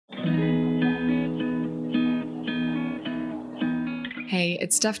Hey,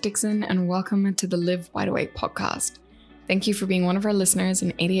 it's Steph Dixon, and welcome to the Live Wide Awake podcast. Thank you for being one of our listeners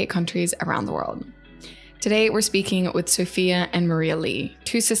in 88 countries around the world. Today, we're speaking with Sophia and Maria Li,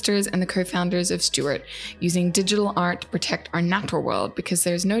 two sisters and the co-founders of Stewart, using digital art to protect our natural world because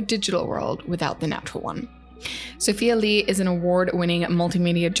there's no digital world without the natural one. Sophia Li is an award-winning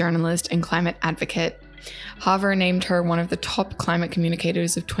multimedia journalist and climate advocate. Harvard named her one of the top climate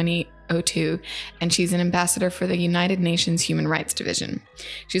communicators of 2002, and she's an ambassador for the United Nations Human Rights Division.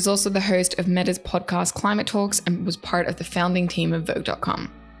 She's also the host of Meta's podcast Climate Talks and was part of the founding team of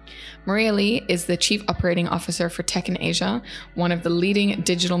Vogue.com. Maria Li is the Chief Operating Officer for Tech in Asia, one of the leading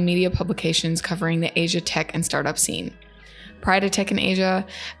digital media publications covering the Asia tech and startup scene. Prior to Tech in Asia,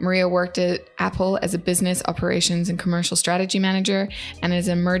 Maria worked at Apple as a business operations and commercial strategy manager and as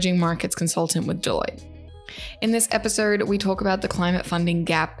an emerging markets consultant with Deloitte. In this episode, we talk about the climate funding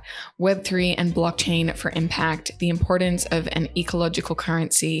gap, web3 and blockchain for impact, the importance of an ecological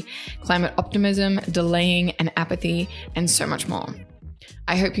currency, climate optimism, delaying and apathy, and so much more.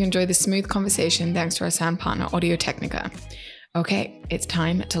 I hope you enjoy this smooth conversation thanks to our sound partner, Audio Technica. Okay, it's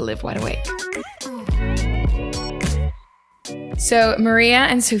time to live wide awake. So Maria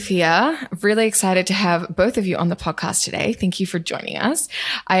and Sophia, really excited to have both of you on the podcast today. Thank you for joining us.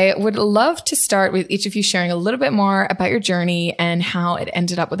 I would love to start with each of you sharing a little bit more about your journey and how it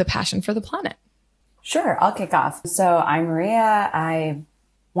ended up with a passion for the planet. Sure, I'll kick off. So I'm Maria. I'm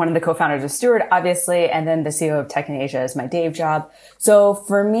one of the co-founders of Stewart, obviously, and then the CEO of Tech in Asia is my day job. So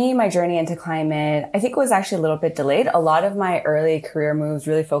for me, my journey into climate, I think was actually a little bit delayed. A lot of my early career moves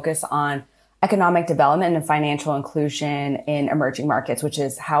really focus on economic development and financial inclusion in emerging markets, which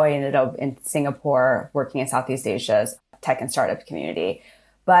is how I ended up in Singapore working in Southeast Asia's tech and startup community.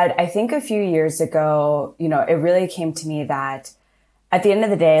 But I think a few years ago, it really came to me that at the end of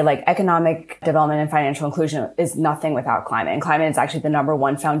the day, like economic development and financial inclusion is nothing without climate. And climate is actually the number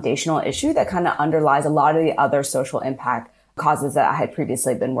one foundational issue that kind of underlies a lot of the other social impact causes that I had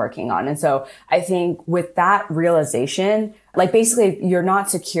previously been working on. And so I think with that realization, like basically if you're not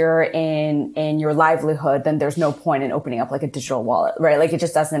secure in your livelihood, then there's no point in opening up like a digital wallet, right? Like it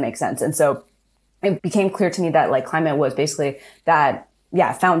just doesn't make sense. And so it became clear to me that like climate was basically that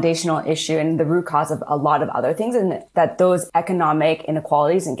foundational issue and the root cause of a lot of other things, and that those economic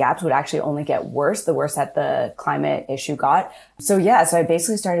inequalities and gaps would actually only get worse the worse that the climate issue got. So I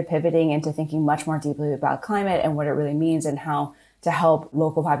basically started pivoting into thinking much more deeply about climate and what it really means and how to help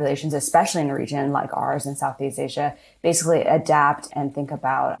local populations, especially in a region like ours in Southeast Asia, basically adapt and think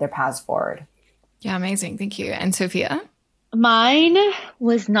about their paths forward. Yeah, amazing. Thank you. And Sophia? Mine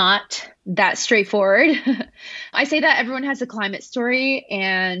was not that straightforward. I say that everyone has a climate story,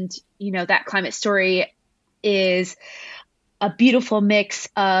 and, that climate story is a beautiful mix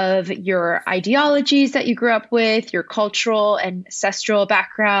of your ideologies that you grew up with, your cultural and ancestral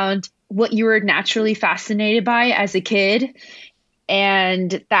background, what you were naturally fascinated by as a kid,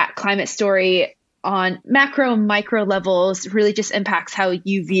 and that climate story on macro and micro levels really just impacts how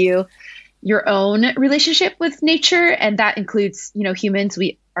you view your own relationship with nature. And that includes, humans,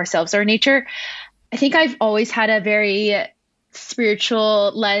 we ourselves are nature. I think I've always had a very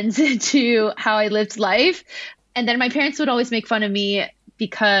spiritual lens into how I lived life. And then my parents would always make fun of me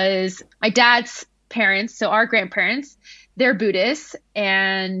because my dad's parents, so our grandparents, they're Buddhists,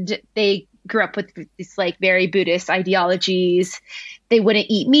 and they grew up with these like very Buddhist ideologies. They wouldn't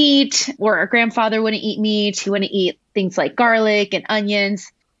eat meat, or our grandfather wouldn't eat meat. He wouldn't eat things like garlic and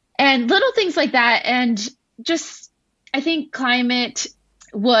onions and little things like that. And just, I think climate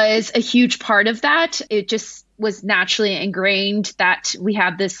was a huge part of that. It just was naturally ingrained that we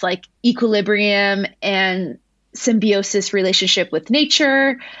have this like equilibrium and symbiosis relationship with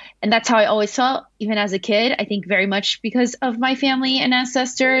nature. And that's how I always felt, even as a kid, I think very much because of my family and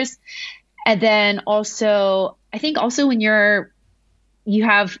ancestors. And then also, I think also when you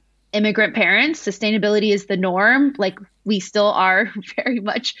have immigrant parents, sustainability is the norm. Like we still are very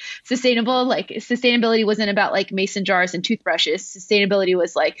much sustainable. Like sustainability wasn't about like mason jars and toothbrushes. Sustainability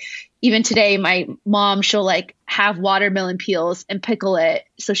was like, even today, my mom, she'll like have watermelon peels and pickle it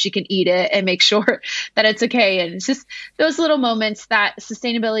so she can eat it and make sure that it's okay. And it's just those little moments that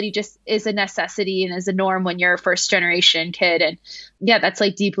sustainability just is a necessity and is a norm when you're a first generation kid. And that's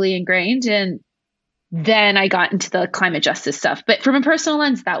like deeply ingrained. And then I got into the climate justice stuff. But from a personal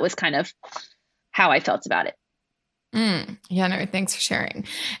lens, that was kind of how I felt about it. Yeah, no, thanks for sharing.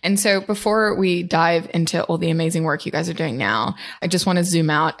 And so before we dive into all the amazing work you guys are doing now, I just want to zoom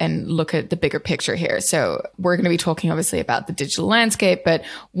out and look at the bigger picture here. So we're going to be talking obviously about the digital landscape, but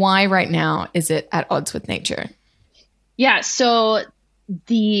why right now is it at odds with nature? Yeah, so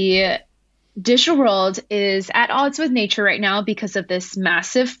the digital world is at odds with nature right now because of this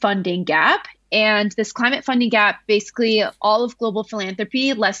massive funding gap. And this climate funding gap, basically all of global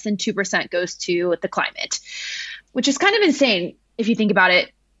philanthropy, less than 2% goes to the climate, which is kind of insane if you think about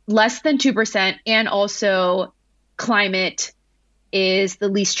it. Less than 2%. And also climate is the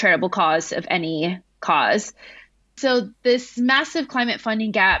least charitable cause of any cause. So this massive climate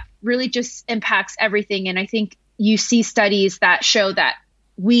funding gap really just impacts everything. And I think you see studies that show that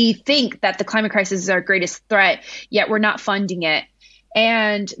we think that the climate crisis is our greatest threat, yet we're not funding it.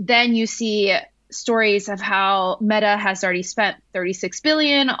 And then you see stories of how Meta has already spent $36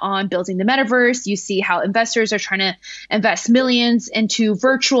 billion on building the metaverse. You see how investors are trying to invest millions into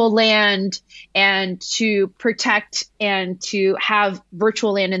virtual land and to protect and to have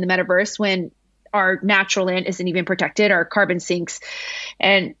virtual land in the metaverse when our natural land isn't even protected, our carbon sinks.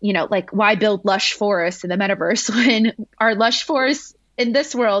 And, like, why build lush forests in the metaverse when our lush forests in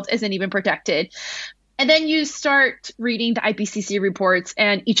this world isn't even protected? And then you start reading the IPCC reports,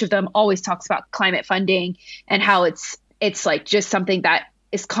 and each of them always talks about climate funding and how it's like just something that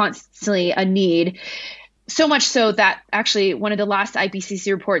is constantly a need. So much so that actually one of the last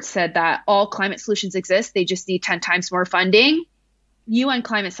IPCC reports said that all climate solutions exist. They just need 10 times more funding. UN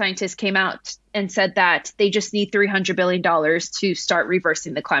climate scientists came out and said that they just need $300 billion to start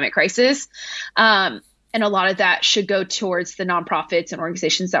reversing the climate crisis. And a lot of that should go towards the nonprofits and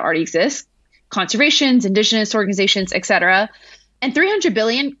organizations that already exist. Conservations, indigenous organizations, et cetera. And 300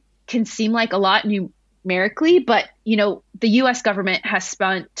 billion can seem like a lot numerically, but the US government has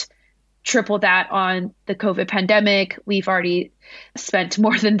spent triple that on the COVID pandemic. We've already spent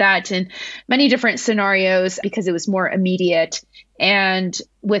more than that in many different scenarios because it was more immediate. And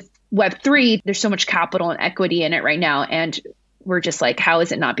with web3, there's so much capital and equity in it right now. And we're just like, how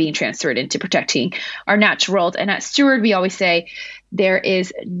is it not being transferred into protecting our natural world? And at Steward, we always say there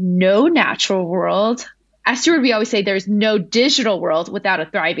is no natural world. At Steward, we always say there's no digital world without a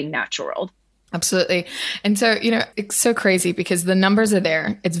thriving natural world. Absolutely. And so, it's so crazy because the numbers are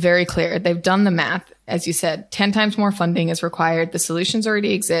there. It's very clear. They've done the math. As you said, 10 times more funding is required. The solutions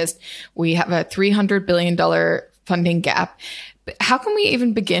already exist. We have a $300 billion funding gap. But how can we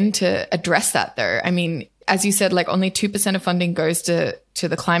even begin to address that there? I mean, as you said, like only 2% of funding goes to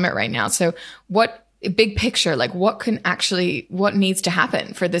the climate right now. So big picture, like what needs to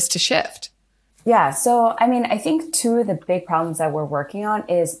happen for this to shift? Yeah. So, I mean, I think two of the big problems that we're working on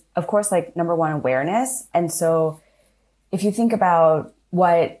is, of course, like number one, awareness. And so if you think about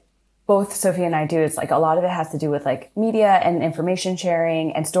what both Sophia and I do, it's like a lot of it has to do with like media and information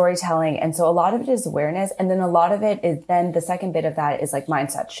sharing and storytelling. And so a lot of it is awareness. And then a lot of it is then the second bit of that is like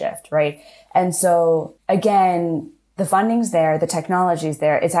mindset shift, right? And so again, the funding's there, the technology's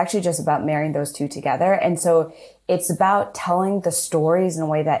there. It's actually just about marrying those two together. And so it's about telling the stories in a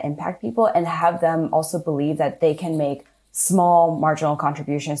way that impact people and have them also believe that they can make small marginal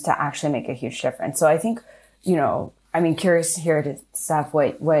contributions to actually make a huge difference. So I think, curious to hear, Steph,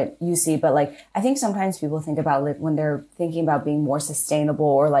 what you see, but like, I think sometimes people think about like when they're thinking about being more sustainable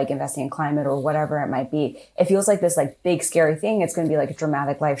or like investing in climate or whatever it might be, it feels like this like big scary thing. It's going to be like a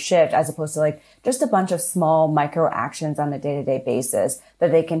dramatic life shift as opposed to like just a bunch of small micro actions on a day-to-day basis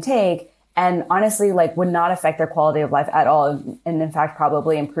that they can take and honestly like would not affect their quality of life at all. And in fact,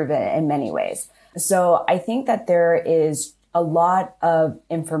 probably improve it in many ways. So I think that there is a lot of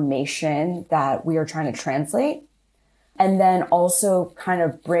information that we are trying to translate. And then also kind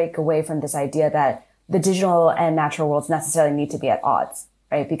of break away from this idea that the digital and natural worlds necessarily need to be at odds,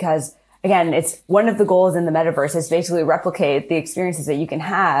 right? Because again, it's one of the goals in the metaverse is basically replicate the experiences that you can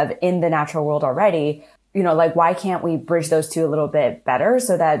have in the natural world already. Like why can't we bridge those two a little bit better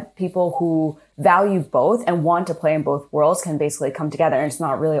so that people who value both and want to play in both worlds can basically come together and it's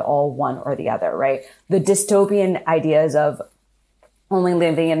not really all one or the other, right? The dystopian ideas of only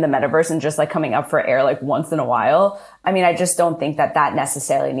living in the metaverse and just like coming up for air like once in a while. I mean, I just don't think that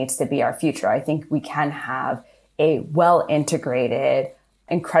necessarily needs to be our future. I think we can have a well integrated,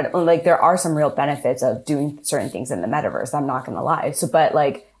 incredible, like there are some real benefits of doing certain things in the metaverse. I'm not going to lie. So, but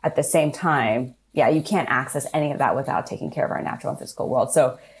like at the same time, yeah, you can't access any of that without taking care of our natural and physical world.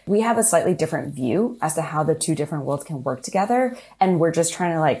 So we have a slightly different view as to how the two different worlds can work together. And we're just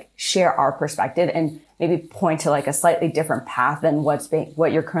trying to like share our perspective and maybe point to like a slightly different path than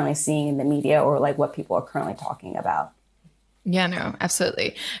what you're currently seeing in the media or like what people are currently talking about. Yeah, no,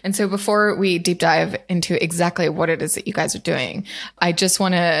 absolutely. And so before we deep dive into exactly what it is that you guys are doing, I just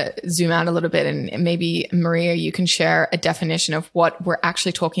want to zoom out a little bit, and maybe Maria, you can share a definition of what we're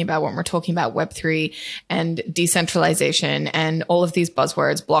actually talking about when we're talking about Web3 and decentralization and all of these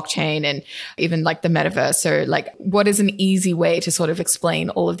buzzwords, blockchain, and even like the metaverse. So like, what is an easy way to sort of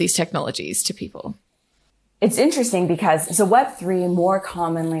explain all of these technologies to people? It's interesting because Web3 more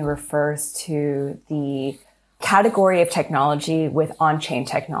commonly refers to the category of technology with on-chain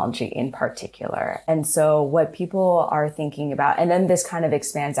technology in particular. And so what people are thinking about, and then this kind of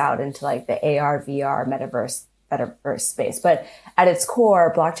expands out into like the AR, VR, metaverse space. But at its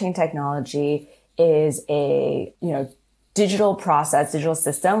core, blockchain technology is a, digital process, digital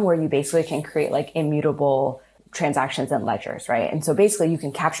system where you basically can create like immutable transactions and ledgers, right? And so basically you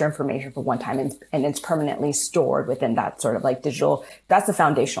can capture information for one time and it's permanently stored within that sort of like digital, that's the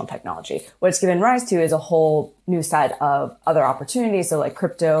foundational technology. What it's given rise to is a whole new set of other opportunities. So like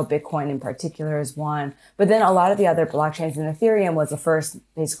crypto, Bitcoin in particular is one, but then a lot of the other blockchains, and Ethereum was the first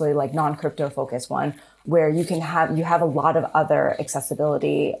basically like non-crypto focused one, where you have a lot of other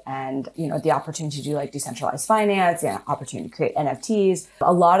accessibility and, the opportunity to do like decentralized finance, opportunity to create NFTs.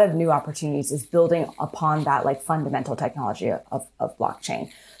 A lot of new opportunities is building upon that like fundamental technology of blockchain.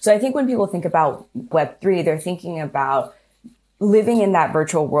 So I think when people think about Web3, they're thinking about living in that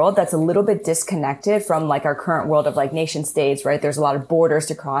virtual world that's a little bit disconnected from like our current world of like nation states, right? There's a lot of borders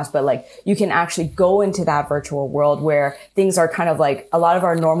to cross, but like you can actually go into that virtual world where things are kind of like a lot of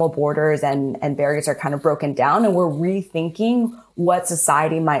our normal borders and barriers are kind of broken down, and we're rethinking what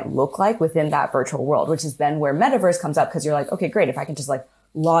society might look like within that virtual world, which is then where metaverse comes up, because you're like, okay, great. If I can just like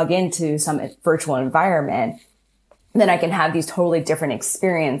log into some virtual environment, then I can have these totally different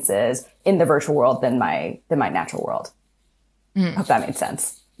experiences in the virtual world than my natural world. Hope that made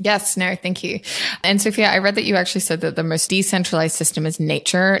sense. Yes, no, thank you. And Sophia, I read that you actually said that the most decentralized system is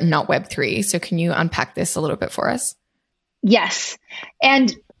nature, not Web3. So can you unpack this a little bit for us? Yes.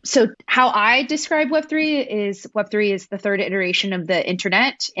 And so how I describe Web3 is the third iteration of the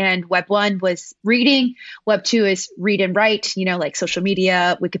internet, and Web 1 was reading. Web 2 is read and write, like social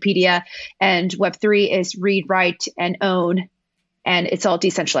media, Wikipedia, and Web 3 is read, write, and own. And it's all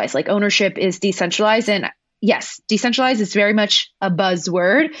decentralized. Like ownership is decentralized. And yes, decentralized is very much a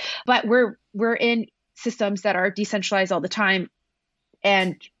buzzword, but we're in systems that are decentralized all the time,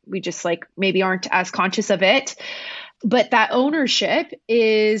 and we just like maybe aren't as conscious of it. But that ownership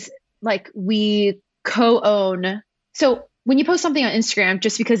is like we co-own. So when you post something on Instagram,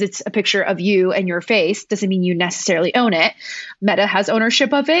 just because it's a picture of you and your face doesn't mean you necessarily own it. Meta has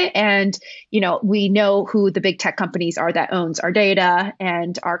ownership of it. And, we know who the big tech companies are that owns our data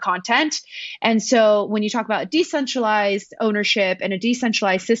and our content. And so when you talk about decentralized ownership and a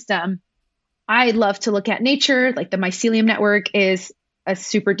decentralized system, I love to look at nature. Like the mycelium network is a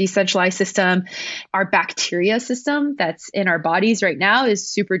super decentralized system. Our bacteria system that's in our bodies right now is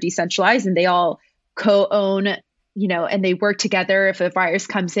super decentralized, and they all co-own, and they work together if a virus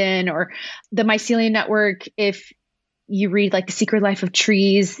comes in. Or the mycelium network, if you read like The Secret Life of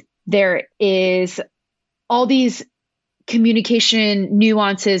Trees, there is all these communication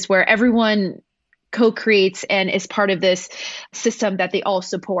nuances where everyone co-creates and is part of this system that they all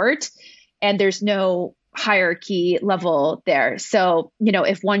support. And there's no hierarchy level there. So,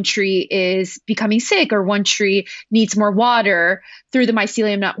 if one tree is becoming sick or one tree needs more water, through the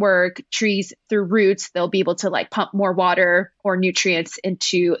mycelium network, trees through roots, they'll be able to like pump more water or nutrients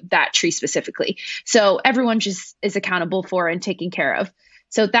into that tree specifically. So everyone just is accountable for and taken care of.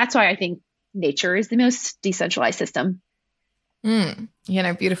 So that's why I think nature is the most decentralized system.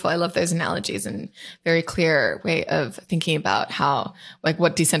 Beautiful. I love those analogies, and very clear way of thinking about how, like,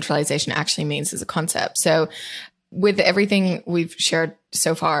 what decentralization actually means as a concept. So with everything we've shared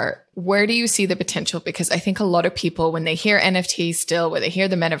so far, where do you see the potential? Because I think a lot of people, when they hear NFT still, when they hear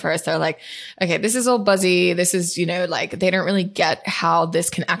the metaverse, they're like, okay, this is all buzzy. This is, like they don't really get how this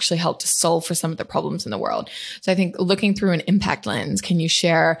can actually help to solve for some of the problems in the world. So I think looking through an impact lens, can you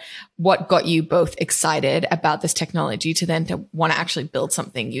share what got you both excited about this technology to then to want to actually build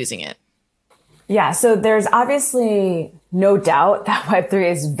something using it? Yeah, so there's obviously no doubt that Web3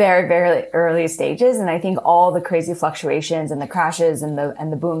 is very, very early stages. And I think all the crazy fluctuations and the crashes and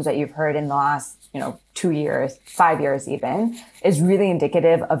the booms that you've heard in the last, 2 years, 5 years even, is really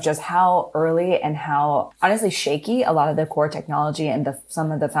indicative of just how early and how honestly shaky a lot of the core technology and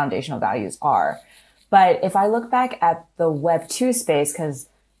some of the foundational values are. But if I look back at the Web2 space, because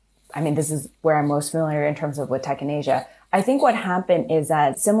this is where I'm most familiar in terms of with tech in Asia, I think what happened is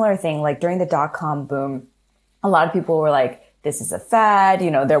that similar thing, like during the dot-com boom, a lot of people were like, this is a fad.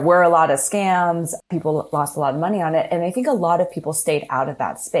 There were a lot of scams. People lost a lot of money on it. And I think a lot of people stayed out of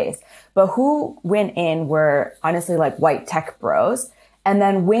that space. But who went in were honestly like white tech bros. And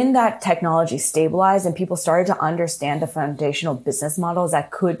then when that technology stabilized and people started to understand the foundational business models that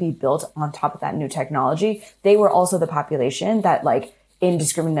could be built on top of that new technology, they were also the population that like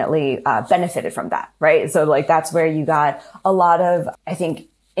indiscriminately benefited from that, right? So like that's where you got a lot of, I think,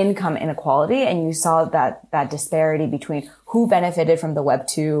 income inequality, and you saw that disparity between who benefited from the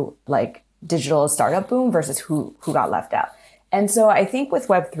Web2 like digital startup boom versus who got left out. And so I think with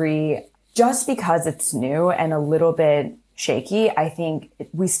Web3, just because it's new and a little bit shaky, I think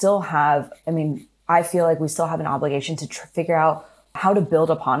we still have, I feel like we still have an obligation to figure out how to build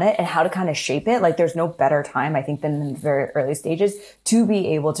upon it and how to kind of shape it. Like there's no better time, I think, than in the very early stages to be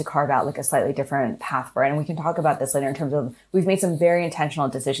able to carve out like a slightly different path for it. And we can talk about this later in terms of, we've made some very intentional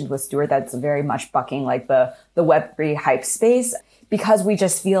decisions with Stewart that's very much bucking like the Web3 hype space, because we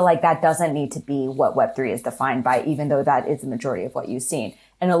just feel like that doesn't need to be what Web3 is defined by, even though that is the majority of what you've seen.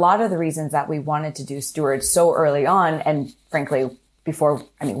 And a lot of the reasons that we wanted to do Stewart so early on, and frankly, before,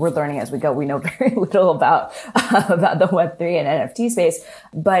 we're learning as we go. We know very little about the Web3 and NFT space,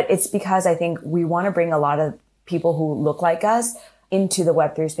 but it's because I think we want to bring a lot of people who look like us into the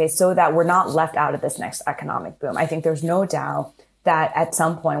Web3 space so that we're not left out of this next economic boom. I think there's no doubt that at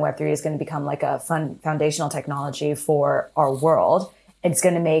some point Web3 is going to become like a foundational technology for our world. It's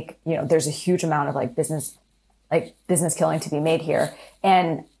going to make, there's a huge amount of like business killing to be made here.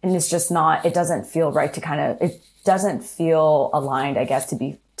 And it's just not, it doesn't feel right to it doesn't feel aligned, I guess, to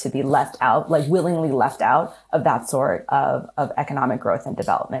be left out, like willingly left out of that sort of economic growth and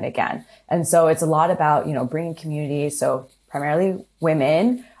development again. And so it's a lot about, bringing communities, so primarily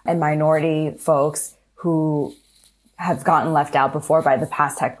women and minority folks who have gotten left out before by the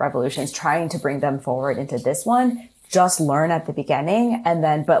past tech revolutions, trying to bring them forward into this one, just learn at the beginning. And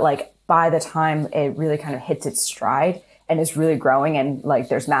then, but like by the time it really kind of hits its stride and is really growing and like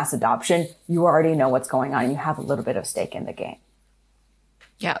there's mass adoption, you already know what's going on and you have a little bit of stake in the game.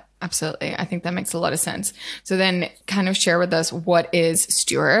 Yeah, absolutely. I think that makes a lot of sense. So then kind of share with us, what is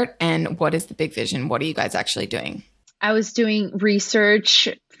Stewart and what is the big vision? What are you guys actually doing? I was doing research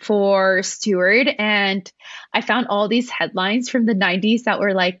for Stewart and I found all these headlines from the 90s that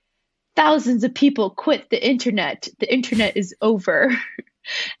were like, thousands of people quit the internet. The internet is over.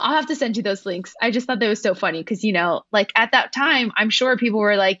 I'll have to send you those links. I just thought that was so funny because, like at that time, I'm sure people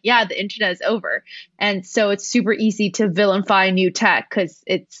were like, yeah, the internet is over. And so it's super easy to vilify new tech because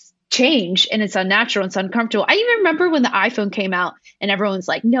it's change and it's unnatural, it's uncomfortable. I even remember when the iPhone came out and everyone's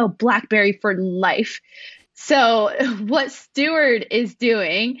like, no, BlackBerry for life. So what Stewart is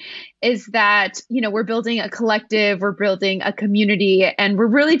doing is that, we're building a collective, we're building a community, and we're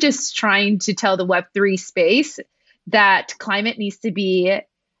really just trying to tell the Web3 space that climate needs to be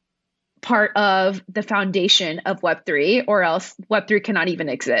part of the foundation of Web3, or else Web3 cannot even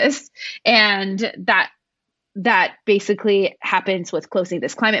exist. And that basically happens with closing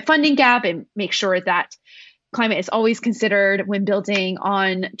this climate funding gap and make sure that climate is always considered when building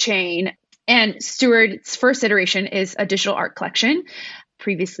on chain. And Stewart's first iteration is a digital art collection,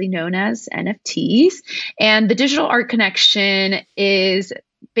 previously known as NFTs. And the digital art connection is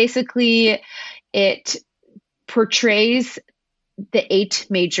basically, it portrays the 8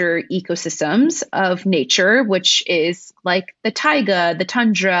 major ecosystems of nature, which is like the taiga, the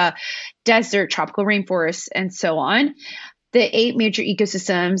tundra, desert, tropical rainforests, and so on. The 8 major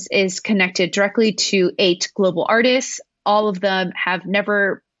ecosystems is connected directly to 8 global artists. All of them have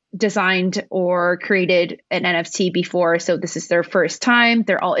never designed or created an NFT before, so this is their first time.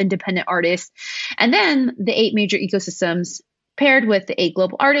 They're all independent artists. And then the 8 major ecosystems paired with the 8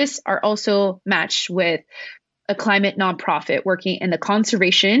 global artists are also matched with a climate nonprofit working in the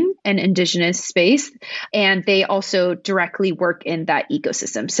conservation and indigenous space. And they also directly work in that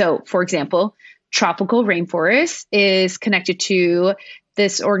ecosystem. So for example, Tropical Rainforest is connected to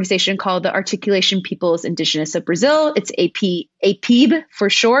this organization called the Articulation Peoples Indigenous of Brazil. It's APIB for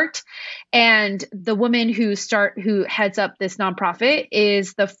short. And the woman who heads up this nonprofit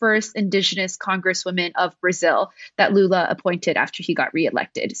is the first indigenous congresswoman of Brazil that Lula appointed after he got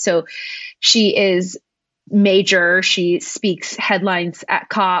reelected. So she is major. She speaks headlines at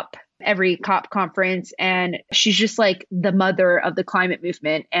every COP conference. And she's just like the mother of the climate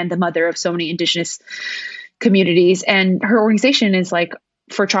movement and the mother of so many indigenous communities. And her organization is like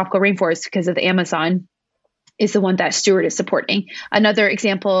for tropical rainforests because of the Amazon is the one that Stewart is supporting. Another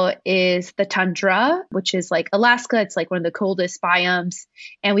example is the tundra, which is like Alaska. It's like one of the coldest biomes.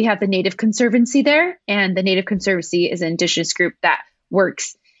 And we have the Native Conservancy there. And the Native Conservancy is an indigenous group that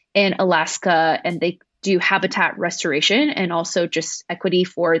works in Alaska. And do habitat restoration and also just equity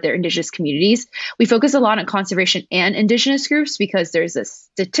for their indigenous communities. We focus a lot on conservation and indigenous groups because there's a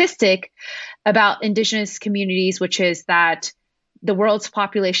statistic about indigenous communities, which is that the world's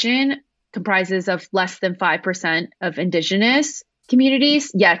population comprises of less than 5% of indigenous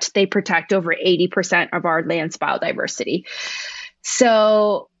communities, yet they protect over 80% of our land's biodiversity.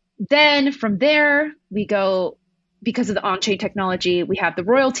 So then from there, we go, because of the on-chain technology, we have the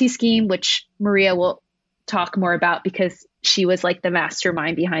royalty scheme, which Maria will talk more about because she was like the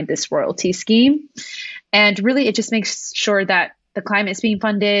mastermind behind this royalty scheme. And really, it just makes sure that the climate is being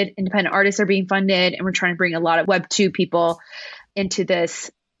funded, independent artists are being funded, and we're trying to bring a lot of Web2 people into this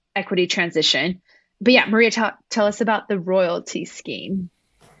equity transition. But yeah, Maria, tell us about the royalty scheme.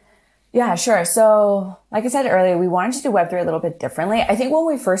 Yeah, sure. So like I said earlier, we wanted to do Web3 a little bit differently. I think when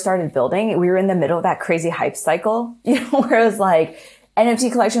we first started building, we were in the middle of that crazy hype cycle, where it was like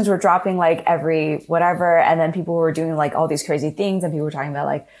NFT collections were dropping like every whatever. And then people were doing like all these crazy things and people were talking about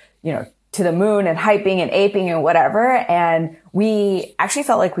like, to the moon and hyping and aping and whatever. And we actually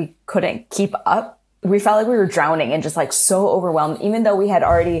felt like we couldn't keep up. We felt like we were drowning and just like so overwhelmed, even though we had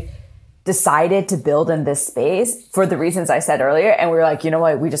already decided to build in this space for the reasons I said earlier. And we were like, you know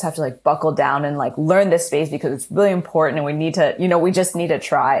what, we just have to like buckle down and like learn this space because it's really important and we need to, we just need to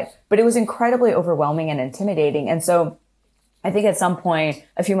try. But it was incredibly overwhelming and intimidating. And so I think at some point,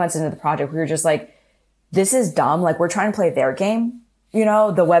 a few months into the project, we were just like, this is dumb. Like we're trying to play their game, the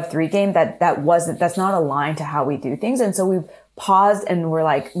Web3 game that's not aligned to how we do things. And so we paused and we're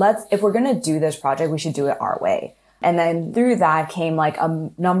like, if we're going to do this project, we should do it our way. And then through that came like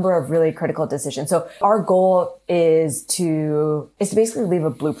a number of really critical decisions. So our goal is to basically leave a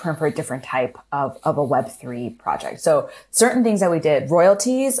blueprint for a different type of a Web3 project. So certain things that we did,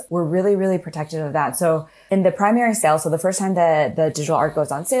 royalties, we're really, really protective of that. So in the primary sale, so the first time the digital art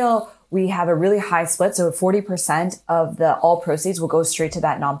goes on sale, we have a really high split. So 40% of all proceeds will go straight to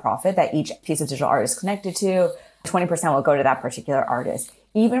that nonprofit that each piece of digital art is connected to. 20% will go to that particular artist.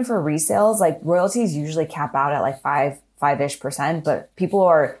 Even for resales, like royalties usually cap out at like 5-ish%, but people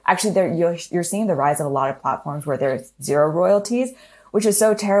are actually there. You're seeing the rise of a lot of platforms where there's zero royalties, which is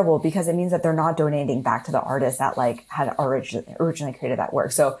so terrible because it means that they're not donating back to the artist that like had originally created that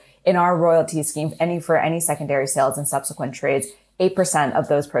work. So in our royalty scheme, for any secondary sales and subsequent trades, 8% of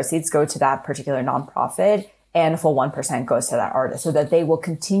those proceeds go to that particular nonprofit and a full 1% goes to that artist so that they will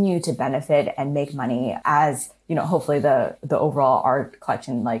continue to benefit and make money as, hopefully the overall art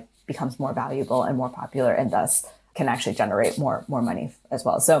collection like becomes more valuable and more popular and thus can actually generate more money as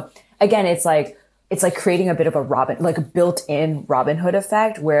well. So again, it's like creating a bit of a built-in Robin Hood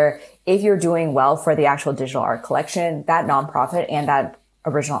effect where if you're doing well for the actual digital art collection, that nonprofit and that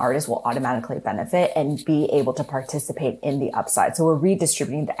original artist will automatically benefit and be able to participate in the upside. So we're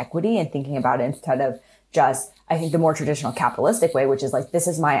redistributing the equity and thinking about it instead of just, I think, the more traditional capitalistic way, which is like, this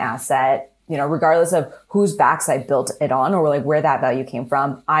is my asset, regardless of whose backs I built it on or like where that value came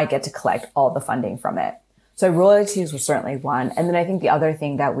from, I get to collect all the funding from it. So royalties was certainly one. And then I think the other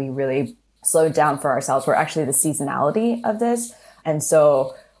thing that we really slowed down for ourselves were actually the seasonality of this. And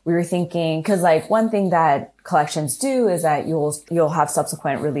so we were thinking, cause like one thing that collections do is that you'll have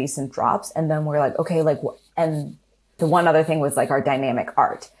subsequent release and drops. And then we're like, okay, and the one other thing was like our dynamic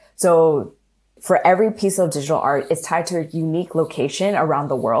art. So for every piece of digital art, it's tied to a unique location around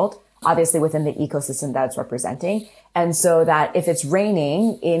the world, obviously within the ecosystem that it's representing. And so that if it's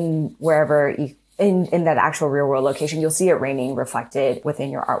raining in wherever, in that actual real world location, you'll see it raining reflected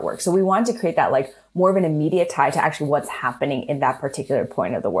within your artwork. So we wanted to create that like more of an immediate tie to actually what's happening in that particular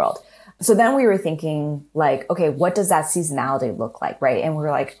point of the world. So then we were thinking like, okay, what does that seasonality look like? Right. And we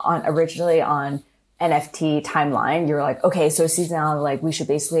were like originally on NFT timeline, you're like, okay, so seasonality, like we should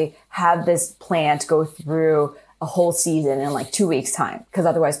basically have this plant go through a whole season in like 2 weeks time, because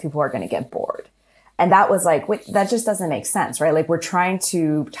otherwise people are going to get bored. And that was like, wait, that just doesn't make sense, right? Like we're trying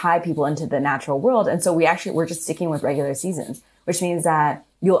to tie people into the natural world. And so we're just sticking with regular seasons, which means that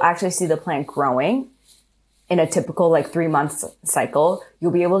you'll actually see the plant growing in a typical like 3-month cycle.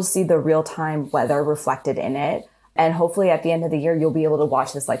 You'll be able to see the real time weather reflected in it. And hopefully at the end of the year, you'll be able to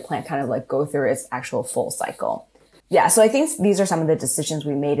watch this like plant kind of like go through its actual full cycle. Yeah. So I think these are some of the decisions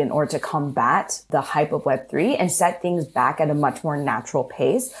we made in order to combat the hype of Web3 and set things back at a much more natural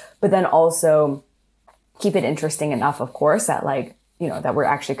pace, but then also keep it interesting enough, of course, that like, that we're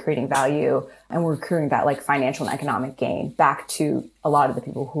actually creating value and we're accruing that like financial and economic gain back to a lot of the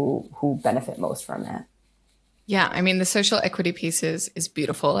people who benefit most from it. Yeah, I mean, the social equity piece is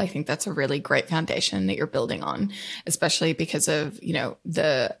beautiful. I think that's a really great foundation that you're building on, especially because of,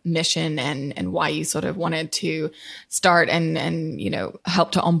 the mission and why you sort of wanted to start and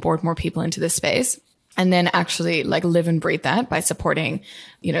help to onboard more people into this space. and then actually like live and breathe that by supporting,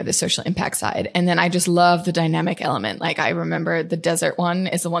 the social impact side. And then I just love the dynamic element. Like I remember the desert one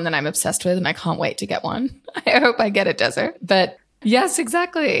is the one that I'm obsessed with, and I can't wait to get one. I hope I get a desert. But yes,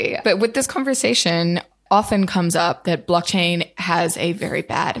 exactly. But with this conversation, often comes up that blockchain has a very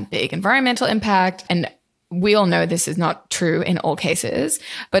bad and big environmental impact. And we all know this is not true in all cases,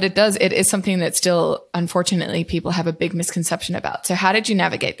 but it is something that still, unfortunately, people have a big misconception about. So how did you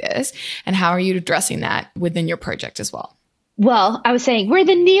navigate this, and how are you addressing that within your project as well? Well, I was saying we're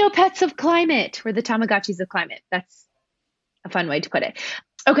the Neopets of climate. We're the Tamagotchis of climate. That's a fun way to put it.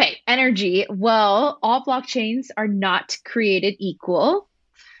 Okay, energy. Well, all blockchains are not created equal.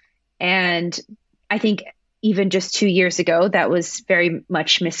 And I think even just 2 years ago, that was very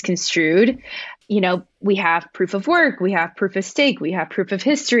much misconstrued. We have proof of work, we have proof of stake, we have proof of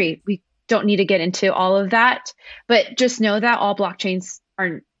history. We don't need to get into all of that, but just know that all blockchains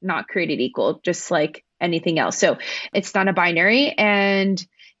are not created equal, just like anything else. So it's not a binary. And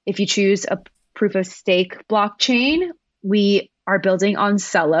if you choose a proof of stake blockchain, we are building on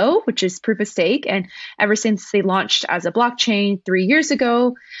Celo, which is proof of stake. And ever since they launched as a blockchain 3 years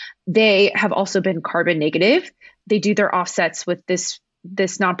ago, they have also been carbon negative. They do their offsets with this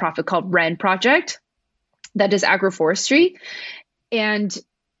nonprofit called REN Project that does agroforestry. And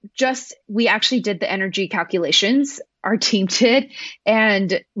we actually did the energy calculations, our team did,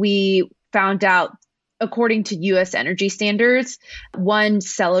 and we found out, according to US energy standards, one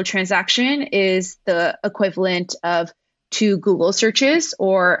Celo transaction is the equivalent of 2 Google searches,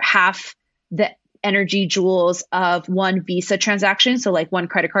 or half the energy joules of one Visa transaction. So like one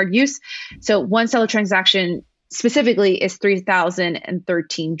credit card use. So one Celo transaction specifically is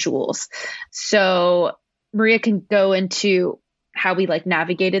 3,013 joules. So Maria can go into how we like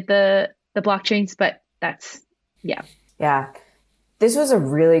navigated the blockchains, but that's, yeah. Yeah. This was a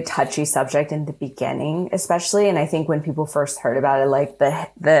really touchy subject in the beginning, especially. And I think when people first heard about it, like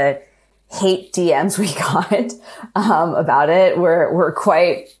the hate DMs we got about it were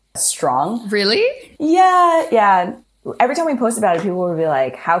quite strong. Really? Yeah. Every time we post about it, people would be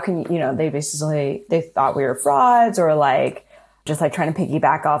like, how can they thought we were frauds, or like just like trying to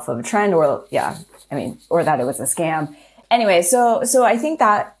piggyback off of a trend, or or that it was a scam. Anyway, so I think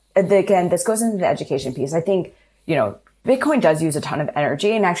that again, this goes into the education piece. I think, Bitcoin does use a ton of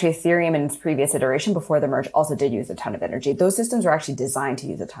energy, and actually Ethereum in its previous iteration before the merge also did use a ton of energy. Those systems were actually designed to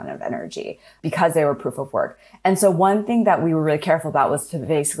use a ton of energy because they were proof of work. And so one thing that we were really careful about was to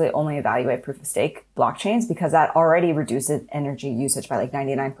basically only evaluate proof of stake blockchains, because that already reduces energy usage by like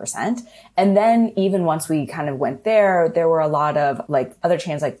 99%. And then even once we kind of went there were a lot of like other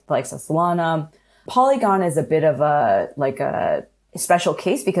chains like the likes of Solana. Polygon is a bit of a special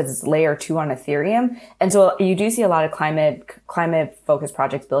case because it's layer 2 on Ethereum. And so you do see a lot of climate focused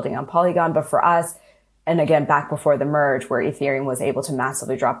projects building on Polygon. But for us, and again, back before the merge where Ethereum was able to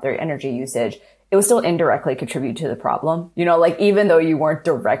massively drop their energy usage, it was still indirectly contribute to the problem. Like even though you weren't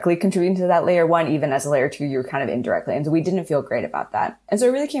directly contributing to that layer 1, even as a layer 2, you were kind of indirectly. And so we didn't feel great about that. And so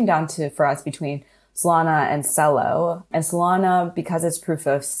it really came down to, for us, between Solana and Celo. And Solana, because it's proof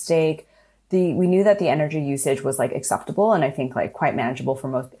of stake, we knew that the energy usage was like acceptable, and I think like quite manageable for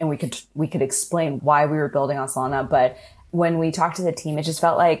most, and we could explain why we were building on Solana. But when we talked to the team, it just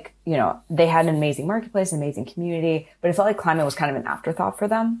felt like, they had an amazing marketplace, an amazing community, but it felt like climate was kind of an afterthought for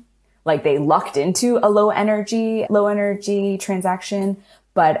them. Like they lucked into a low energy transaction,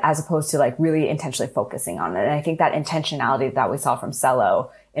 but as opposed to like really intentionally focusing on it. And I think that intentionality that we saw from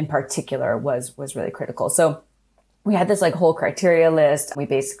Celo in particular was really critical. So we had this like whole criteria list. We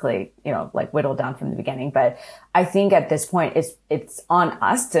basically, like whittled down from the beginning. But I think at this point, it's on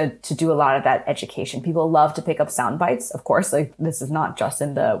us to do a lot of that education. People love to pick up sound bites. Of course, like this is not just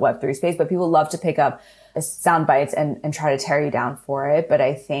in the Web3 space, but people love to pick up sound bites and try to tear you down for it. But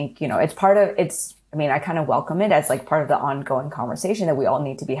I think, I kind of welcome it as like part of the ongoing conversation that we all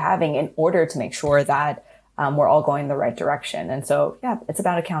need to be having in order to make sure that we're all going in the right direction. And so, yeah, it's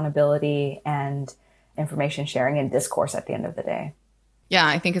about accountability and information sharing and discourse at the end of the day. Yeah,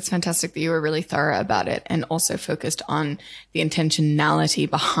 I think it's fantastic that you were really thorough about it and also focused on the intentionality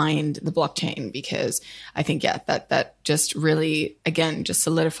behind the blockchain, because I think, that just really, again, just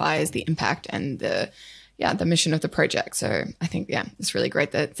solidifies the impact and the mission of the project. So I think, it's really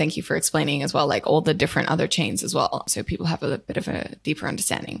great thank you for explaining as well, like all the different other chains as well, so people have a bit of a deeper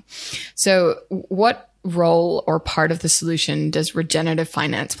understanding. So what role or part of the solution does regenerative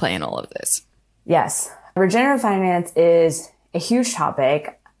finance play in all of this? Yes. Regenerative finance is a huge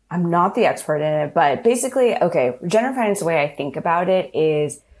topic. I'm not the expert in it, but basically, regenerative finance, the way I think about it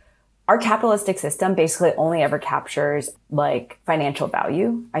is our capitalistic system basically only ever captures like financial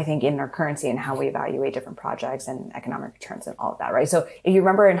value, I think, in our currency and how we evaluate different projects and economic returns and all of that, right? So if you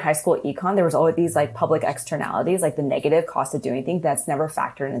remember in high school econ, there was always these like public externalities, like the negative cost of doing things that's never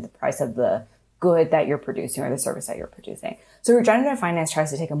factored into the price of the good that you're producing or the service that you're producing. So regenerative finance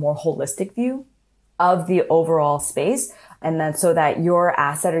tries to take a more holistic view of the overall space, and then so that your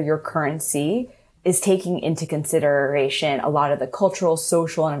asset or your currency is taking into consideration a lot of the cultural,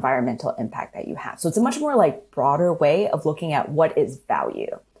 social, and environmental impact that you have. So it's a much more like broader way of looking at what is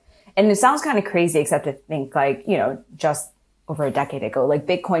value. And it sounds kind of crazy, except to think like, you know, just over a decade ago, like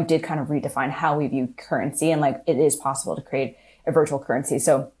Bitcoin did kind of redefine how we view currency, and like it is possible to create a virtual currency.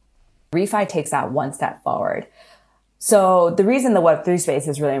 So ReFi takes that one step forward. So the reason the Web3 space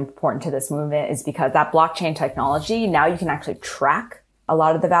is really important to this movement is because that blockchain technology, now you can actually track a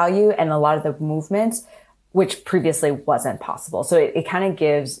lot of the value and a lot of the movements, which previously wasn't possible. So it kind of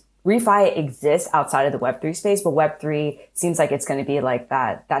gives, ReFi exists outside of the Web3 space, but Web3 seems like it's going to be like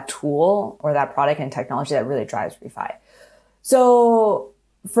that tool or that product and technology that really drives ReFi. So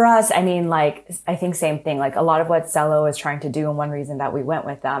for us, I mean, like, I think same thing, like a lot of what Cello is trying to do, and one reason that we went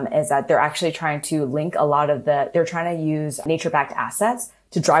with them is that they're actually trying to link a lot of they're trying to use nature-backed assets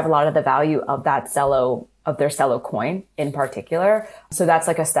to drive a lot of the value of that Cello, of their Cello coin in particular. So that's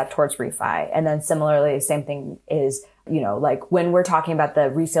like a step towards ReFi. And then similarly, same thing is, you know, like when we're talking about the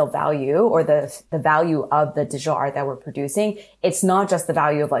resale value or the value of the digital art that we're producing, it's not just the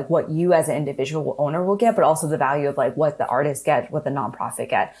value of like what you as an individual owner will get, but also the value of like what the artists get, what the nonprofit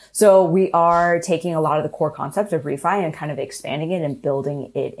get. So we are taking a lot of the core concepts of ReFi and kind of expanding it and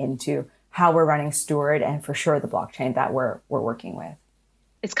building it into how we're running Steward and for sure the blockchain that we're working with.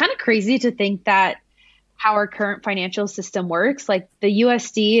 It's kind of crazy to think that how our current financial system works. Like the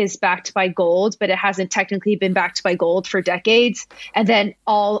USD is backed by gold, but it hasn't technically been backed by gold for decades. And then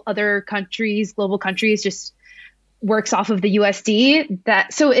all other countries, global countries, just works off of the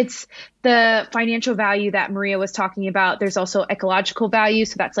USD. So it's the financial value that Maria was talking about. There's also ecological value.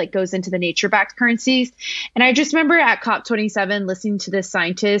 So that's like goes into the nature-backed currencies. And I just remember at COP27 listening to this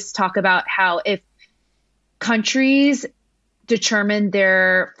scientist talk about how if countries determine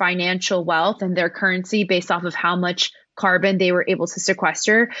their financial wealth and their currency based off of how much carbon they were able to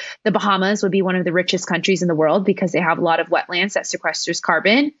sequester, the Bahamas would be one of the richest countries in the world because they have a lot of wetlands that sequesters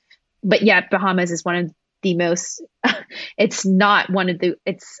carbon. But yet Bahamas is one of the most, it's not one of the,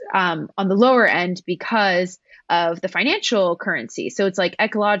 it's on the lower end because of the financial currency. So it's like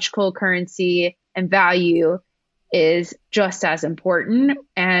ecological currency and value is just as important.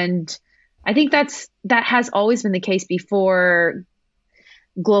 And I think that has always been the case before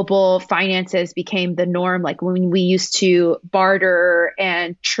global finances became the norm. Like when we used to barter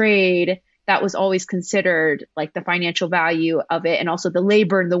and trade, that was always considered like the financial value of it. And also the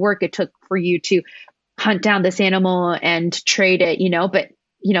labor and the work it took for you to hunt down this animal and trade it, you know, but,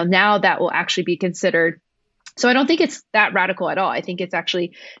 you know, now that will actually be considered. So I don't think it's that radical at all. I think it's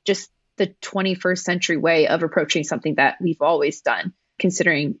actually just the 21st century way of approaching something that we've always done,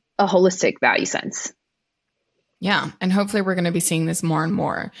 considering a holistic value sense. Yeah. And hopefully we're going to be seeing this more and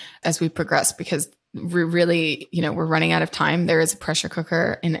more as we progress, because we're really, you know, we're running out of time. There is a pressure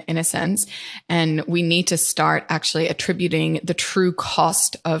cooker in a sense, and we need to start actually attributing the true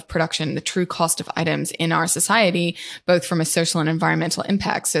cost of production, the true cost of items in our society, both from a social and environmental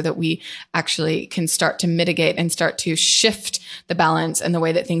impact, so that we actually can start to mitigate and start to shift the balance and the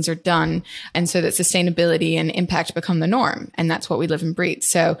way that things are done. And so that sustainability and impact become the norm. And that's what we live and breathe.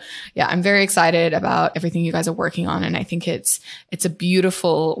 So yeah, I'm very excited about everything you guys are working on. And I think it's a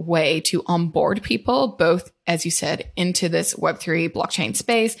beautiful way to onboard people, both, as you said, into this Web3 blockchain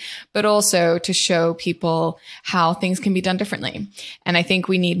space, but also to show people how things can be done differently. And I think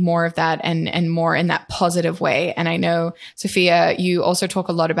we need more of that and more in that positive way. And I know, Sophia, you also talk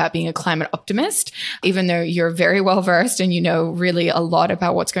a lot about being a climate optimist, even though you're very well versed and you know really a lot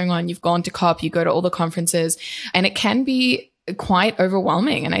about what's going on. You've gone to COP, you go to all the conferences, and it can be quite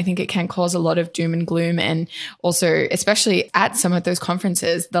overwhelming. And I think it can cause a lot of doom and gloom. And also, especially at some of those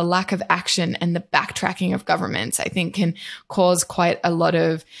conferences, the lack of action and the backtracking of governments, I think can cause quite a lot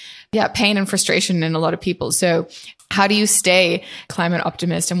of pain and frustration in a lot of people. So how do you stay climate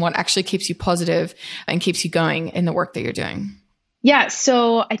optimist, and what actually keeps you positive and keeps you going in the work that you're doing? Yeah.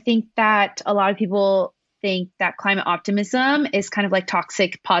 So I think that a lot of people think that climate optimism is kind of like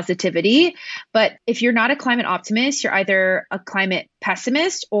toxic positivity. But if you're not a climate optimist, you're either a climate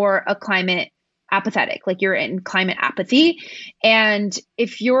pessimist or a climate apathetic, like you're in climate apathy. And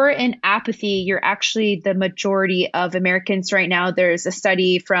if you're in apathy, you're actually the majority of Americans right now. There's a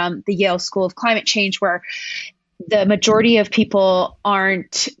study from the Yale School of Climate Change where the majority of people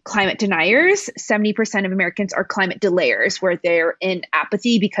aren't climate deniers. 70% of Americans are climate delayers, where they're in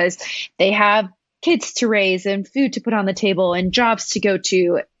apathy because they have kids to raise and food to put on the table and jobs to go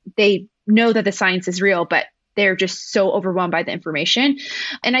to. They know that the science is real, but they're just so overwhelmed by the information.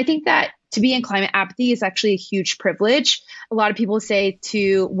 And I think that to be in climate apathy is actually a huge privilege. A lot of people say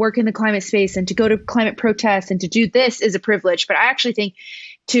to work in the climate space and to go to climate protests and to do this is a privilege. But I actually think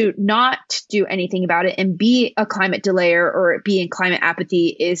to not do anything about it and be a climate delayer or be in climate apathy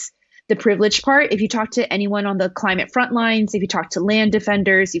is the privileged part. If you talk to anyone on the climate front lines, if you talk to land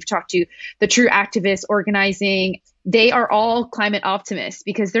defenders, you've talked to the true activists organizing, they are all climate optimists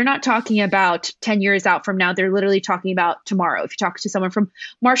because they're not talking about 10 years out from now. They're literally talking about tomorrow. If you talk to someone from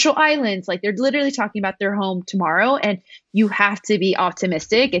Marshall Islands, like they're literally talking about their home tomorrow, and you have to be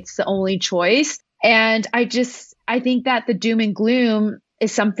optimistic. It's the only choice. And I think that the doom and gloom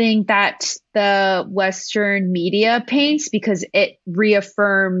is something that the Western media paints because it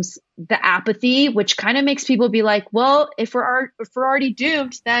reaffirms the apathy, which kind of makes people be like, well, if we're already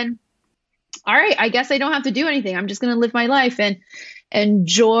doomed, then all right, I guess I don't have to do anything. I'm just going to live my life and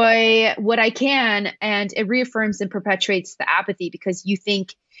enjoy what I can. And it reaffirms and perpetuates the apathy because you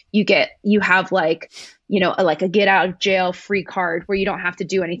think you have like a get out of jail free card where you don't have to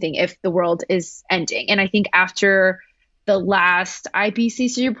do anything if the world is ending. And I think after the last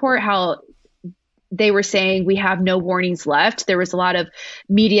IPCC report, how they were saying we have no warnings left, there was a lot of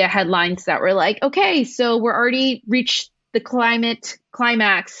media headlines that were like, okay, so we're already reached the climate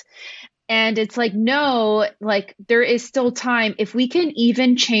climax. And it's like, no, like there is still time. If we can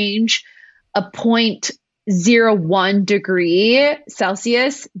even change a 0.01 degree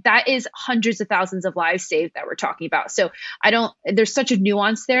Celsius, that is hundreds of thousands of lives saved that we're talking about. So there's such a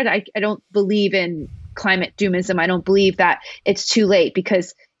nuance there that I don't believe in climate doomism. I don't believe that it's too late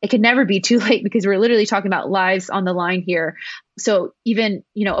because it can never be too late because we're literally talking about lives on the line here. So even,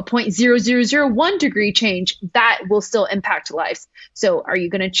 a 0.0001 degree change, that will still impact lives. So are you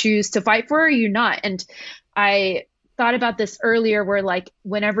going to choose to fight for it or are you not? And I thought about this earlier where like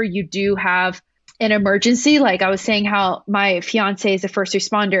whenever you do have an emergency, like I was saying how my fiance is a first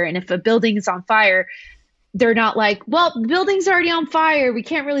responder, and if a building is on fire, they're not like, well, the building's already on fire, we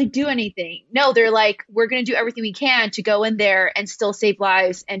can't really do anything. No, they're like, we're going to do everything we can to go in there and still save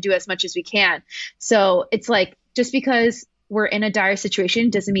lives and do as much as we can. So it's like, just because we're in a dire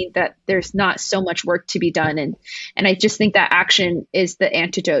situation doesn't mean that there's not so much work to be done. And I just think that action is the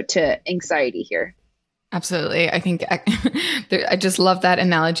antidote to anxiety here. Absolutely. I think I just love that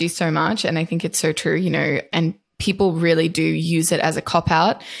analogy so much. And I think it's so true, and people really do use it as a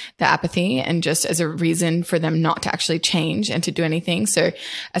cop-out, the apathy, and just as a reason for them not to actually change and to do anything. So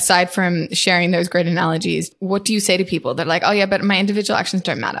aside from sharing those great analogies, what do you say to people that are like, oh yeah, but my individual actions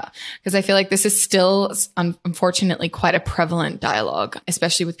don't matter? Because I feel like this is still, unfortunately, quite a prevalent dialogue,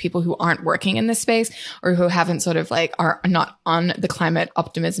 especially with people who aren't working in this space or who haven't are not on the climate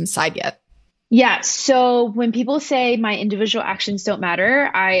optimism side yet. Yeah. So when people say my individual actions don't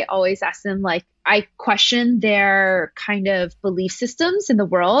matter, I always ask them, like, I question their kind of belief systems in the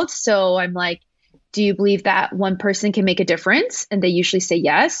world. So I'm like, do you believe that one person can make a difference? And they usually say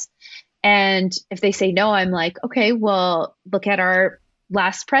yes. And if they say no, I'm like, okay, well, look at our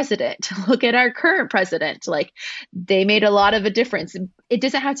last president, look at our current president. Like, they made a lot of a difference. It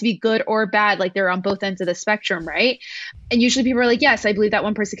doesn't have to be good or bad. Like, they're on both ends of the spectrum, right? And usually people are like, yes, I believe that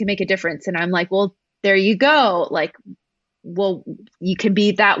one person can make a difference. And I'm like, well, there you go. Like, well, you can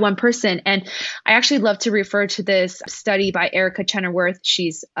be that one person. And I actually love to refer to this study by Erica Chenoweth.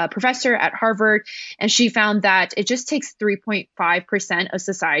 She's a professor at Harvard, and she found that it just takes 3.5% of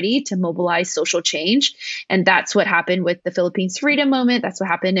society to mobilize social change. And that's what happened with the Philippines freedom movement. That's what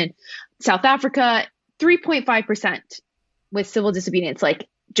happened in South Africa. 3.5% with civil disobedience, like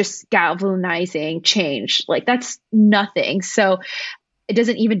just galvanizing change. Like, that's nothing. So it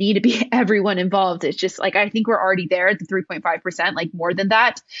doesn't even need to be everyone involved. It's just like, I think we're already there at the 3.5%, like more than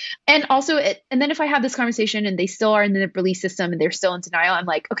that. And also, and then if I have this conversation and they still are in the belief system and they're still in denial, I'm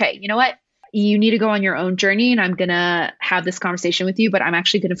like, okay, you know what? You need to go on your own journey, and I'm going to have this conversation with you, but I'm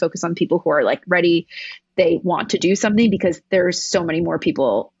actually going to focus on people who are like ready. They want to do something, because there's so many more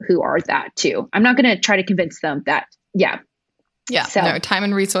people who are that too. I'm not going to try to convince them that, yeah. Yeah, no, time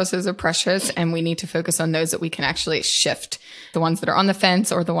and resources are precious, and we need to focus on those that we can actually shift, the ones that are on the fence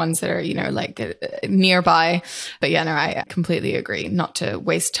or the ones that are, nearby. But yeah, no, I completely agree not to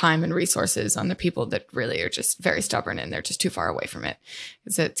waste time and resources on the people that really are just very stubborn and they're just too far away from it.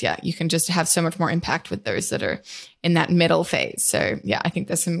 Because you can just have so much more impact with those that are in that middle phase. So yeah, I think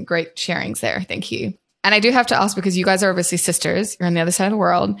there's some great sharings there. Thank you. And I do have to ask, because you guys are obviously sisters, you're on the other side of the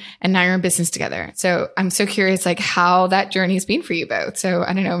world, and now you're in business together. So I'm so curious, like, how that journey has been for you both. So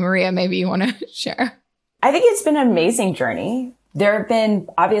I don't know, Maria, maybe you want to share. I think it's been an amazing journey. There have been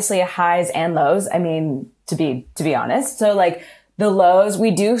obviously highs and lows. I mean, to be honest. So like the lows,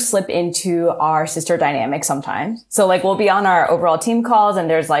 we do slip into our sister dynamic sometimes. So like we'll be on our overall team calls and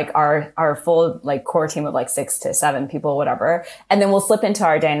there's like our full like core team of like 6 to 7 people, whatever. And then we'll slip into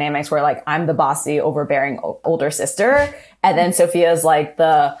our dynamics where like I'm the bossy, overbearing older sister. And then Sophia's like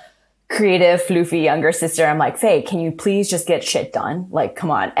the creative, floofy younger sister. I'm like, Faye, can you please just get shit done? Like,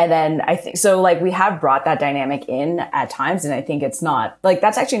 come on. And then I think, so like we have brought that dynamic in at times. And I think it's not like,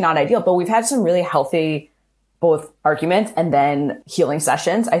 that's actually not ideal, but we've had some really healthy both arguments and then healing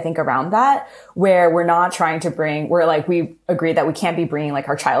sessions, I think, around that, where we're not trying to we're like, we agree that we can't be bringing like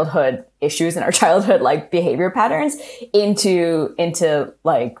our childhood issues and our childhood like behavior patterns into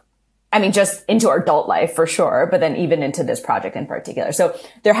like, I mean, just into our adult life for sure, but then even into this project in particular. So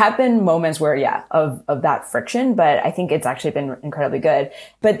there have been moments where, of that friction, but I think it's actually been incredibly good.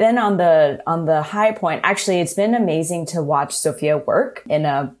 But then on the high point, actually, it's been amazing to watch Sophia work in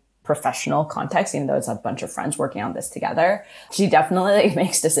a professional context, even though it's a bunch of friends working on this together. She definitely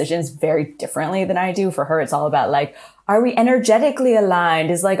makes decisions very differently than I do. For her, it's all about like, are we energetically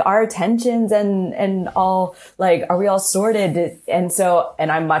aligned? Is like our attentions and all like, are we all sorted?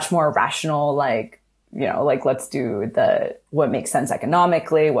 And I'm much more rational, like, you know, like let's do what makes sense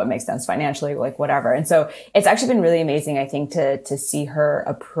economically, what makes sense financially, like whatever. And so it's actually been really amazing, I think, to see her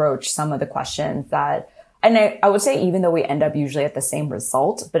approach some of the questions that, and I would say, even though we end up usually at the same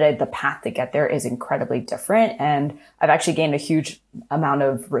result, but the path to get there is incredibly different. And I've actually gained a huge amount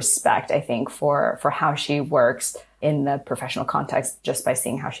of respect, I think, for how she works in the professional context, just by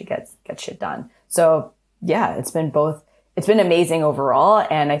seeing how she gets shit done. So yeah, it's been amazing overall.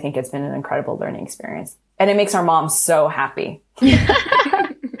 And I think it's been an incredible learning experience. And it makes our mom so happy.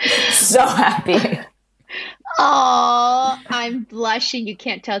 So happy. Oh, I'm blushing. You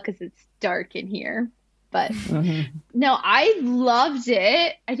can't tell because it's dark in here. But no, I loved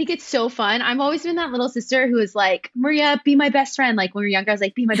it. I think it's so fun. I've always been that little sister who is like, Maria, be my best friend. Like when we were younger, I was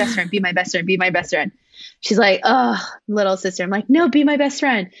like, be my best friend, be my best friend, be my best friend. She's like, oh, little sister. I'm like, no, be my best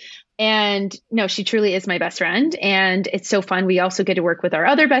friend. And no, she truly is my best friend. And it's so fun. We also get to work with our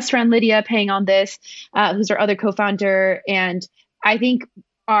other best friend, Lydia, paying on this, who's our other co-founder. And I think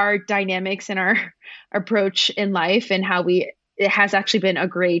our dynamics and our approach in life and how it has actually been a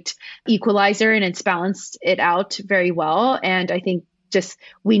great equalizer, and it's balanced it out very well. And I think just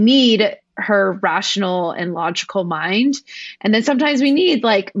we need her rational and logical mind. And then sometimes we need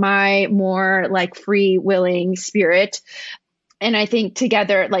like my more like free willing spirit. And I think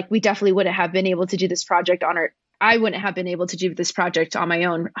together, like we definitely wouldn't have been able to do this project I wouldn't have been able to do this project on my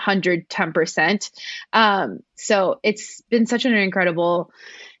own 110%. So it's been such an incredible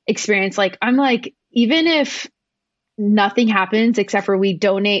experience. Like I'm like, even if nothing happens except for we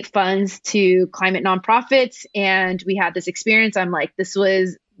donate funds to climate nonprofits and we had this experience, I'm like, this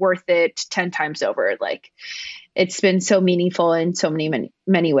was worth it 10 times over. Like it's been so meaningful in so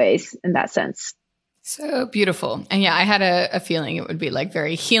many ways in that sense. So beautiful. And yeah, I had a feeling it would be like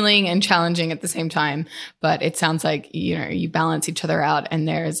very healing and challenging at the same time, but it sounds like, you know, you balance each other out and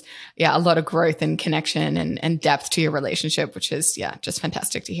there's, a lot of growth and connection and depth to your relationship, which is, just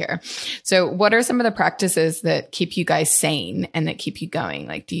fantastic to hear. So what are some of the practices that keep you guys sane and that keep you going?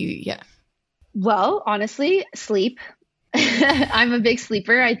 Like, Well, honestly, sleep. I'm a big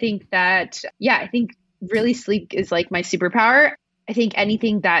sleeper. I think that, I think really sleep is like my superpower. I think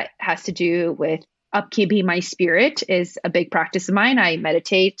anything that has to do with upkeeping my spirit is a big practice of mine. I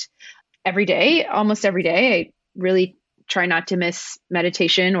meditate every day, almost every day. I really try not to miss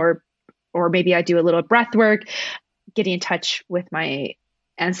meditation, or maybe I do a little breath work, getting in touch with my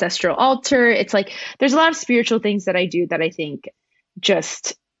ancestral altar. It's like, there's a lot of spiritual things that I do that I think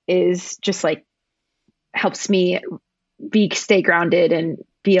just like helps me stay grounded and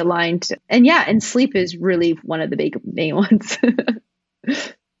be aligned. And sleep is really one of the main ones.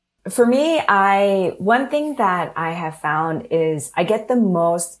 For me, one thing that I have found is I get the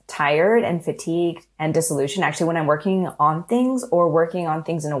most tired and fatigued and disillusioned actually when I'm working on things or working on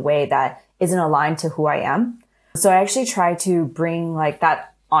things in a way that isn't aligned to who I am. So I actually try to bring like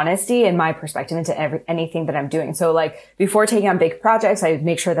that honesty and my perspective into anything that I'm doing. So like before taking on big projects, I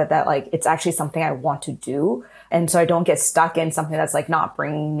make sure that like it's actually something I want to do. And so I don't get stuck in something that's like not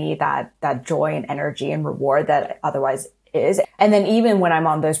bringing me that joy and energy and reward that otherwise is. And then even when I'm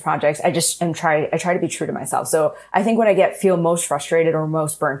on those projects, I try to be true to myself. So I think when I feel most frustrated or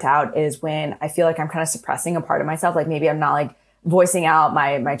most burnt out is when I feel like I'm kind of suppressing a part of myself. Like maybe I'm not like voicing out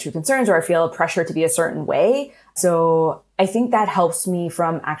my true concerns, or I feel pressure to be a certain way. So I think that helps me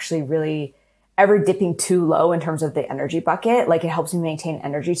from actually really ever dipping too low in terms of the energy bucket. Like, it helps me maintain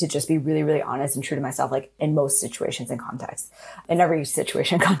energy to just be really, really honest and true to myself, like in most situations and contexts, in every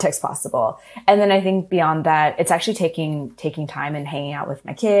situation and context possible. And then I think beyond that, it's actually taking time and hanging out with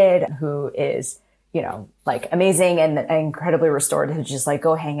my kid, who is, you know, like amazing and incredibly restorative, to just like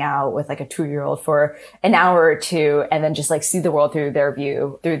go hang out with like a 2-year-old for an hour or two, and then just like see the world through their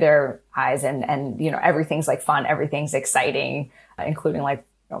view, through their eyes. And, you know, everything's like fun. Everything's exciting, including like,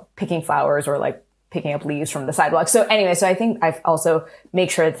 picking flowers or like picking up leaves from the sidewalk. So anyway, so I think I've also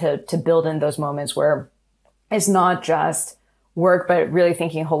make sure to build in those moments where it's not just work, but really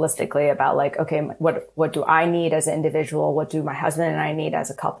thinking holistically about like, okay, what do I need as an individual? What do my husband and I need as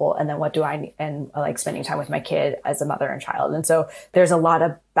a couple? And then what do I need, and like spending time with my kid as a mother and child. And so there's a lot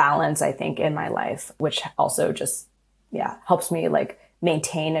of balance, I think, in my life, which also just, helps me like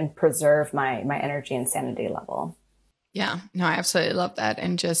maintain and preserve my energy and sanity level. Yeah, no, I absolutely love that.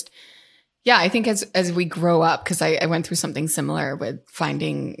 And just, I think as we grow up, because I went through something similar with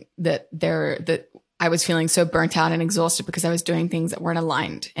finding that I was feeling so burnt out and exhausted because I was doing things that weren't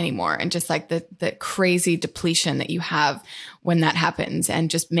aligned anymore. And just like the crazy depletion that you have when that happens, and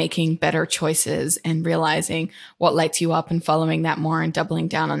just making better choices and realizing what lights you up and following that more and doubling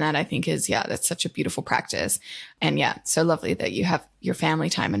down on that, I think is, that's such a beautiful practice. And so lovely that you have your family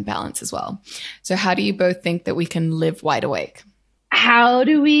time and balance as well. So how do you both think that we can live wide awake? How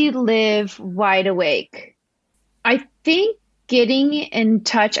do we live wide awake? I think getting in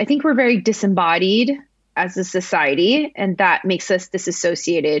touch, I think we're very disembodied as a society, and that makes us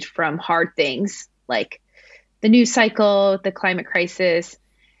disassociated from hard things like the news cycle, the climate crisis.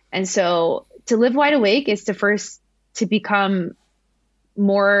 And so to live wide awake is to become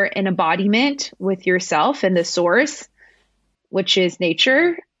more in embodiment with yourself and the source, which is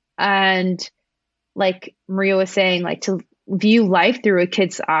nature. And like Maria was saying, like to view life through a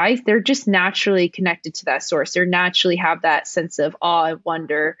kid's eyes, they're just naturally connected to that source. They naturally have that sense of awe and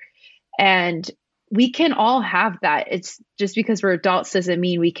wonder. And we can all have that. It's just because we're adults doesn't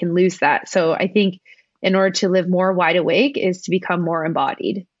mean we can lose that. So I think in order to live more wide awake is to become more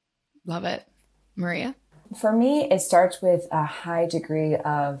embodied. Love it. Maria? For me, it starts with a high degree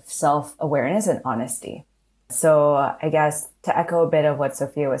of self-awareness and honesty. So I guess to echo a bit of what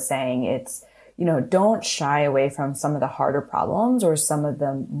Sophia was saying, it's, don't shy away from some of the harder problems or some of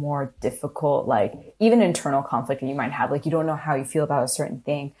the more difficult, like even internal conflict that you might have, like you don't know how you feel about a certain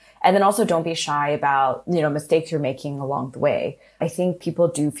thing. And then also don't be shy about, mistakes you're making along the way. I think people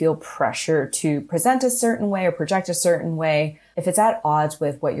do feel pressure to present a certain way or project a certain way if it's at odds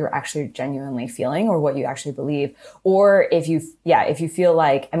with what you're actually genuinely feeling or what you actually believe. Or if you feel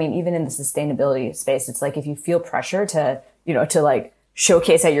like, even in the sustainability space, it's like if you feel pressure to like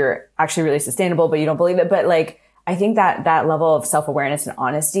showcase that you're actually really sustainable, but you don't believe it. But like, I think that level of self-awareness and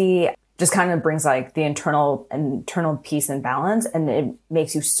honesty just kind of brings like the internal peace and balance, and it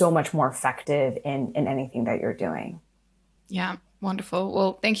makes you so much more effective in anything that you're doing. Yeah. Wonderful.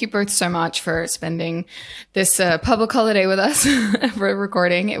 Well, thank you both so much for spending this public holiday with us for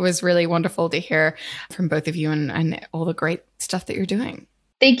recording. It was really wonderful to hear from both of you and all the great stuff that you're doing.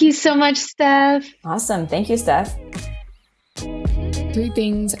 Thank you so much, Steph. Awesome. Thank you, Steph. 3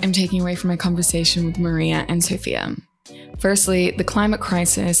 things I'm taking away from my conversation with Maria and Sophia. Firstly, the climate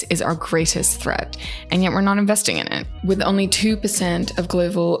crisis is our greatest threat, and yet we're not investing in it. With only 2% of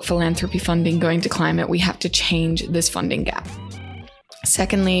global philanthropy funding going to climate, we have to change this funding gap.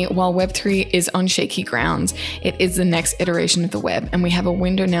 Secondly, while web3 is on shaky grounds, it is the next iteration of the web, and we have a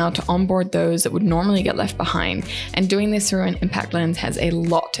window now to onboard those that would normally get left behind, and doing this through an impact lens has a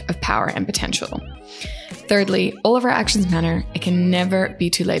lot of power and potential. Thirdly, all of our actions matter. It can never be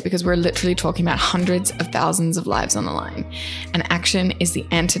too late because we're literally talking about hundreds of thousands of lives on the line, and action is the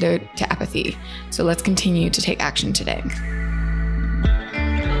antidote to apathy. So let's continue to take action today.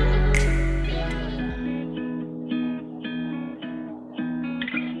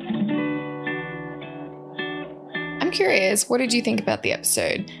 I'm curious, what did you think about the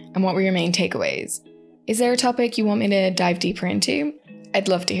episode and what were your main takeaways? Is there a topic you want me to dive deeper into? I'd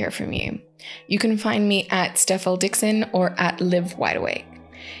love to hear from you. You can find me at Steph L. Dixon or at Live Wide Awake.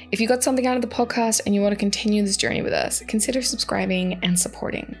 If you got something out of the podcast and you want to continue this journey with us, consider subscribing and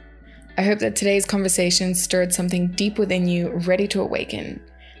supporting. I hope that today's conversation stirred something deep within you, ready to awaken.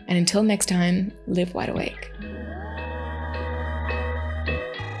 And until next time, live wide awake.